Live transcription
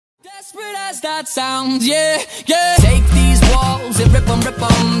as that sounds, yeah, yeah. Take these walls and rip them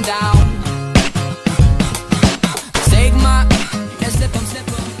down. Take my, and slip them.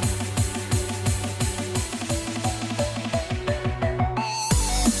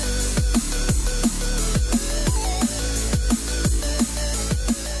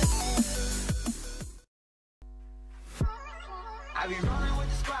 I be rolling with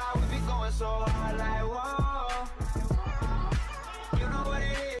the squad, we be going so hard like whoa. You know what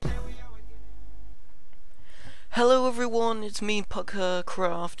it is. Hello everyone, it's me, Pukka,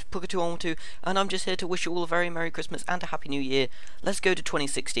 Pukka212, and I'm just here to wish you all a very Merry Christmas and a Happy New Year. Let's go to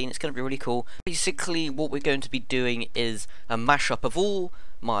 2016, it's going to be really cool. Basically, what we're going to be doing is a mashup of all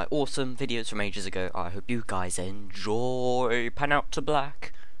my awesome videos from ages ago. I hope you guys enjoy. Pan out to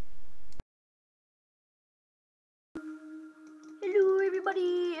black. Hello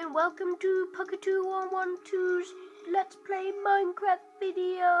everybody and welcome to Pukka212's Let's Play Minecraft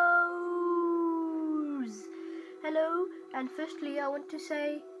videos. Hello, and firstly I want to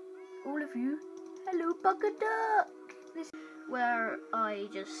say, all of you, hello Pukka Duck. This is where I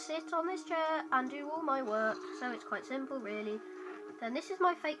just sit on this chair and do all my work, so it's quite simple really. Then this is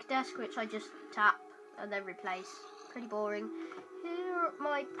my fake desk which I just tap and then replace. Pretty boring. Here are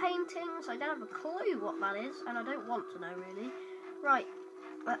my paintings. I don't have a clue what that is and I don't want to know really. Right,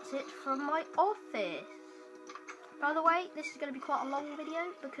 that's it from my office. By the way, this is going to be quite a long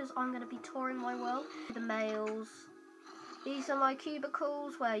video because I'm going to be touring my world. The mails. These are my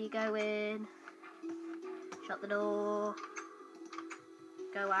cubicles where you go in, shut the door,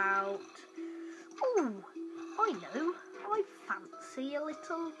 go out. Ooh, I know, I fancy a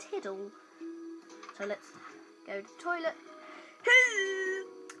little tiddle. So let's go to the toilet.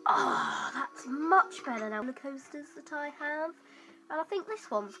 Oh, that's much better now. The coasters that I have. And I think this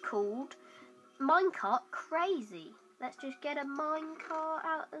one's called Minecart Crazy. Let's just get a minecart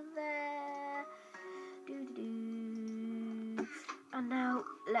out of there. And now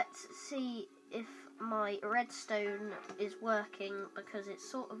let's see if my redstone is working because it's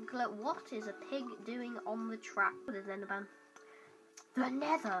sort of what is a pig doing on the track? The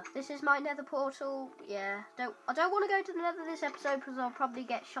nether. This is my nether portal. Yeah, I don't want to go to the nether this episode because I'll probably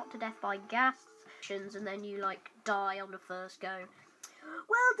get shot to death by gas and then you like die on the first go.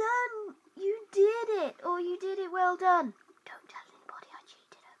 Well done! You did it! Or you did it well done. Don't tell anybody I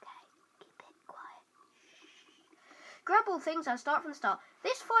cheated, okay? Keep it quiet. Grab all things, I'll start from the start.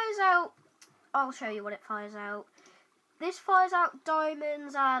 This fires out, I'll show you what it fires out. This fires out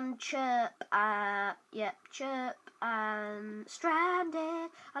diamonds and chirp, chirp and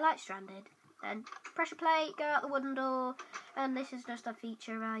stranded. I like stranded. And pressure plate, go out the wooden door. And this is just a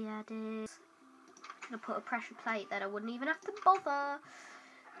feature I added. I put a pressure plate that I wouldn't even have to bother.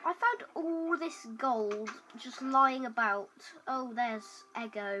 I found all this gold just lying about. Oh, there's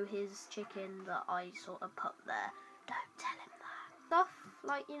Ego, his chicken that I sort of put there. Don't tell him that. Stuff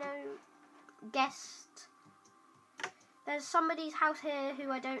like, you know, guest. There's somebody's house here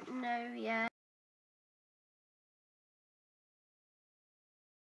who I don't know yet.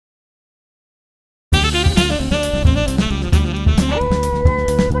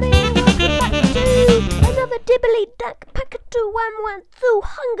 Another dibbly duck Pukka212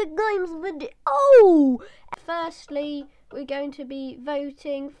 Hunger Games video. Oh! Firstly, we're going to be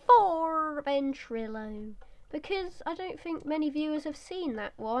voting for Ventrilo because I don't think many viewers have seen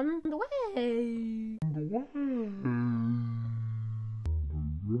that one. The way.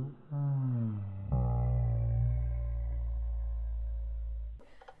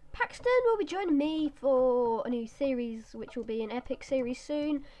 Paxton will be joining me for a new series, which will be an epic series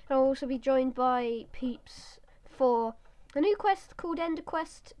soon. And I'll also be joined by Peeps for a new quest called Ender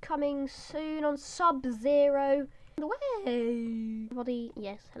Quest coming soon on Sub-Zero. The way, everybody,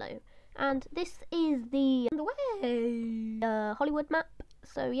 yes, hello. And this is the way Hollywood map.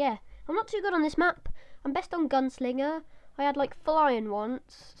 So yeah, I'm not too good on this map. I'm best on Gunslinger. I had like flying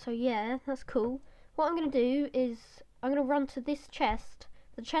once, so yeah, that's cool. What I'm gonna do is I'm gonna run to this chest.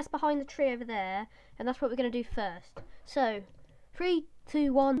 The chest behind the tree over there, and that's what we're going to do first. So, 3,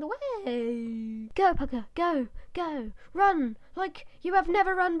 2, 1, the way! Go, Pukka, go, go, run like you have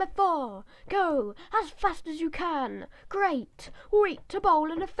never run before. Go as fast as you can. Great, wait, a bowl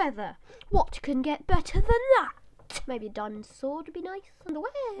and a feather. What can get better than that? Maybe a diamond sword would be nice. On the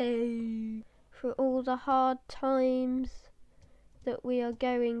way! For all the hard times that we are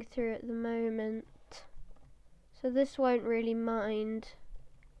going through at the moment. So this won't really mind.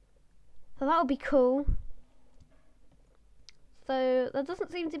 So that'll be cool. So there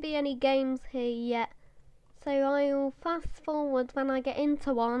doesn't seem to be any games here yet. So I'll fast forward when I get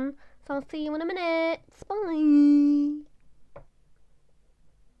into one. So I'll see you in a minute. Bye.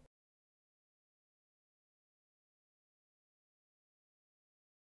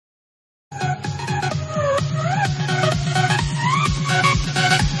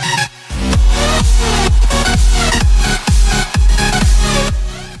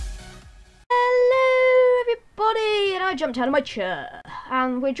 I jumped out of my chair,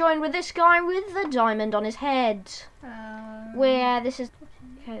 and we're joined with this guy with the diamond on his head. Where this is...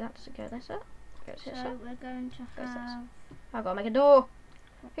 Okay, that doesn't go there, sir. So we're going to have... I've got to make a door.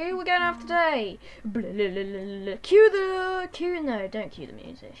 Who are we going to have today? Cue the... No, don't cue the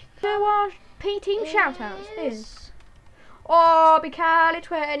music. So our P-team shoutouts is...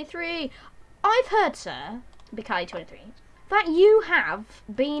 Bicali23. I've heard, sir, Bicali23, that you have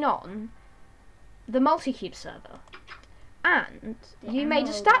been on the Multicube server. And you made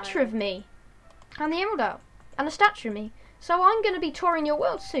a statue of me. And the Emerald Isle. And a statue of me. So I'm going to be touring your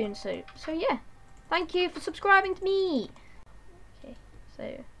world soon. So yeah. Thank you for subscribing to me. Okay,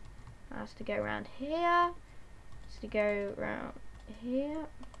 so I have to go around here. Has to go around here.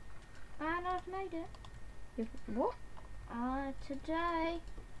 And I've made it. What? Today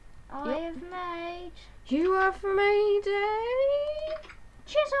I have made... You have made a...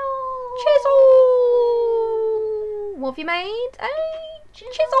 Chisel! What have you made? A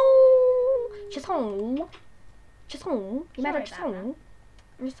chisel! You made a chisel?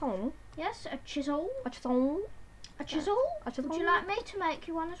 Yes, a chisel. A chisel? A chisel? Would you like me to make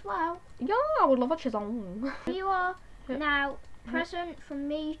you one as well? Yeah, I would love a chisel. You are now present from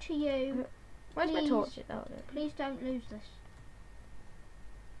me to you. Where's my torch? Please don't lose this.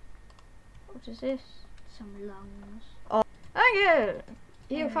 What is this? Some lungs. Oh, thank you!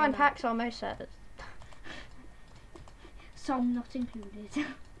 You can find packs on most servers. Song not included.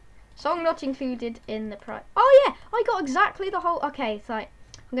 Song not included in the price. Oh yeah, I got exactly the whole... Okay, so I'm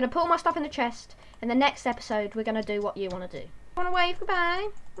going to put all my stuff in the chest. In the next episode, we're going to do what you want to do. Want to wave goodbye?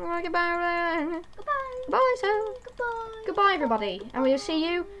 Goodbye. Goodbye. Goodbye, sir. Goodbye. Goodbye, everybody. And we will see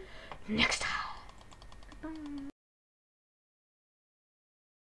you next time.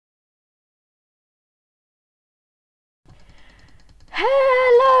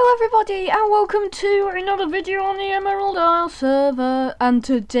 Hello everybody and welcome to another video on the Emerald Isle server, and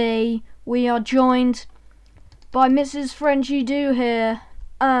today we are joined by Mrs. Frenchy Do here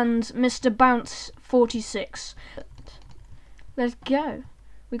and Mr. Bounce 46. Let's go.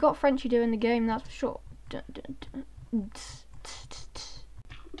 We got Frenchy Do in the game, that's for sure.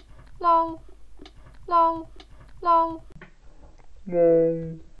 Lol. Lol. Lol.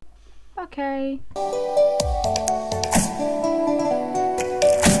 Lol. Okay.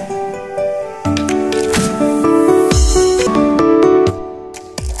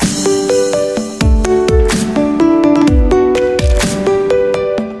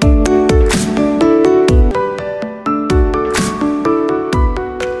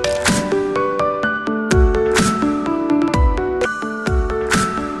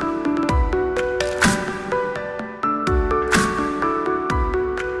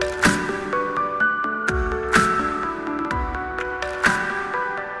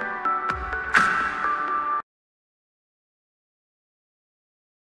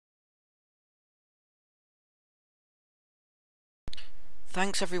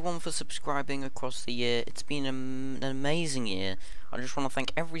 Thanks everyone for subscribing across the year. It's been an amazing year. I just want to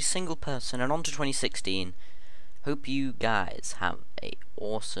thank every single person, and on to 2016. Hope you guys have a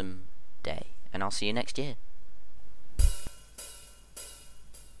awesome day, and I'll see you next year.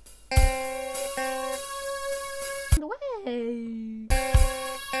 Way.